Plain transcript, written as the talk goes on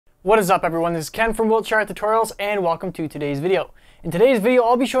What is up everyone, this is Ken from Wiltshire Tutorials and welcome to today's video. In today's video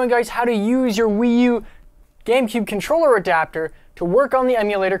I'll be showing you guys how to use your Wii U Gamecube controller adapter to work on the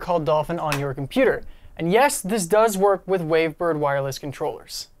emulator called Dolphin on your computer. And yes, this does work with Wavebird wireless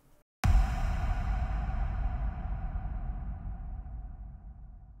controllers.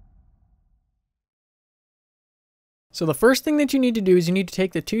 So the first thing that you need to do is you need to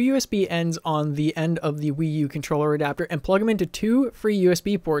take the two USB ends on the end of the Wii U controller adapter and plug them into two free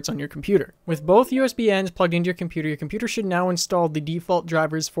USB ports on your computer. With both USB ends plugged into your computer should now install the default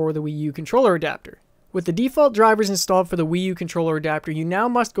drivers for the Wii U controller adapter. With the default drivers installed for the Wii U controller adapter, you now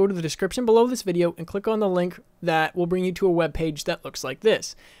must go to the description below this video and click on the link that will bring you to a web page that looks like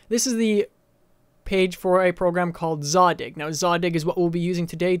this. This is the page for a program called Zadig. Now Zadig is what we'll be using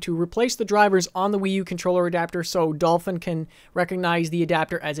today to replace the drivers on the Wii U controller adapter so Dolphin can recognize the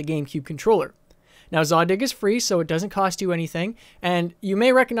adapter as a GameCube controller. Now Zadig is free, so it doesn't cost you anything, and you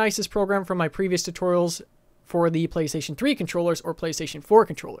may recognize this program from my previous tutorials for the PlayStation 3 controllers or PlayStation 4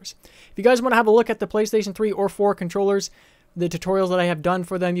 controllers. If you guys want to have a look at the PlayStation 3 or 4 controllers, the tutorials that I have done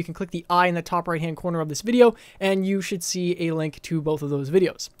for them, you can click the I in the top right hand corner of this video and you should see a link to both of those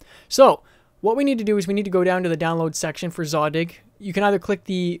videos. So what we need to do is we need to go down to the download section for Zadig. You can either click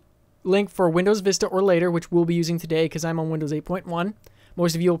the link for Windows Vista or later, which we'll be using today because I'm on Windows 8.1.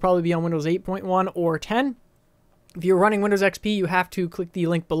 Most of you will probably be on Windows 8.1 or 10. If you're running Windows XP, you have to click the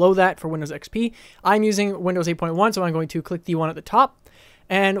link below that for Windows XP. I'm using Windows 8.1, so I'm going to click the one at the top.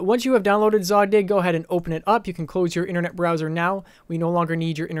 And once you have downloaded Zadig, go ahead and open it up. You can close your internet browser now. We no longer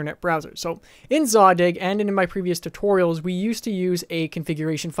need your internet browser. So in Zadig and in my previous tutorials, we used to use a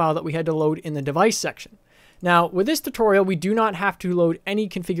configuration file that we had to load in the device section. Now with this tutorial, we do not have to load any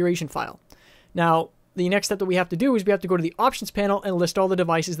configuration file. Now the next step that we have to do is we have to go to the options panel and list all the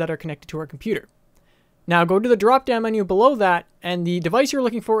devices that are connected to our computer. Now go to the drop-down menu below that, and the device you're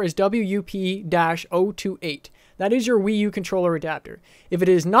looking for is WUP-028. That is your Wii U controller adapter. If it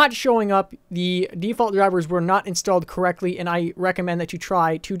is not showing up, the default drivers were not installed correctly, and I recommend that you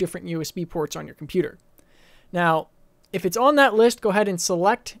try two different USB ports on your computer. Now, if it's on that list, go ahead and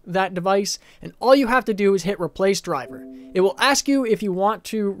select that device, and all you have to do is hit Replace Driver. It will ask you if you want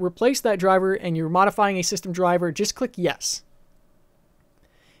to replace that driver and you're modifying a system driver, just click Yes.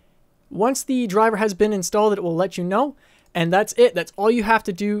 Once the driver has been installed, it will let you know, and that's it. That's all you have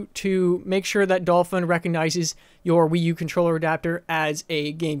to do to make sure that Dolphin recognizes your Wii U controller adapter as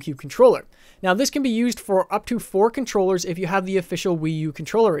a GameCube controller. Now, this can be used for up to 4 controllers if you have the official Wii U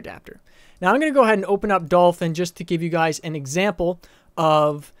controller adapter. Now, I'm going to go ahead and open up Dolphin just to give you guys an example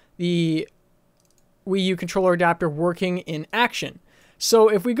of the Wii U controller adapter working in action. So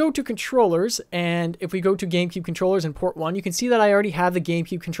if we go to controllers and if we go to GameCube controllers in port 1, you can see that I already have the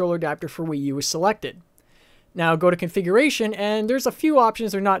GameCube controller adapter for Wii U selected. Now go to configuration and there's a few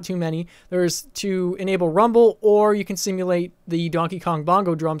options, there are not too many. There's to enable rumble, or you can simulate the Donkey Kong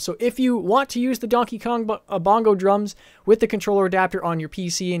bongo drum. So if you want to use the Donkey Kong bongo drums with the controller adapter on your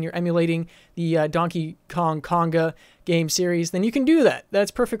PC and you're emulating the Donkey Kong Konga game series, then you can do that. That's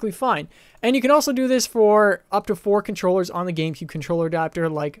perfectly fine. And you can also do this for up to 4 controllers on the GameCube controller adapter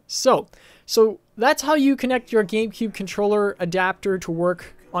like so. So that's how you connect your GameCube controller adapter to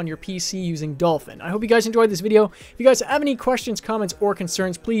work on your PC using Dolphin. I hope you guys enjoyed this video. If you guys have any questions, comments, or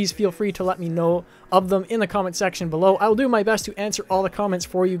concerns, please feel free to let me know of them in the comment section below. I will do my best to answer all the comments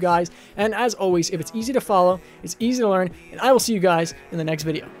for you guys. And as always, if it's easy to follow, it's easy to learn, and I will see you guys in the next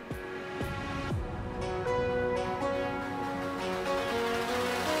video.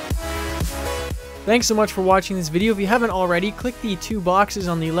 Thanks so much for watching this video. If you haven't already, click the 2 boxes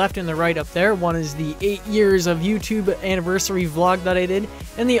on the left and the right up there. One is the 8 years of YouTube anniversary vlog that I did,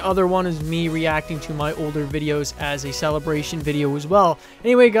 and the other one is me reacting to my older videos as a celebration video as well.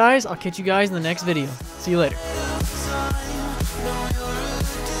 Anyway guys, I'll catch you guys in the next video. See you later.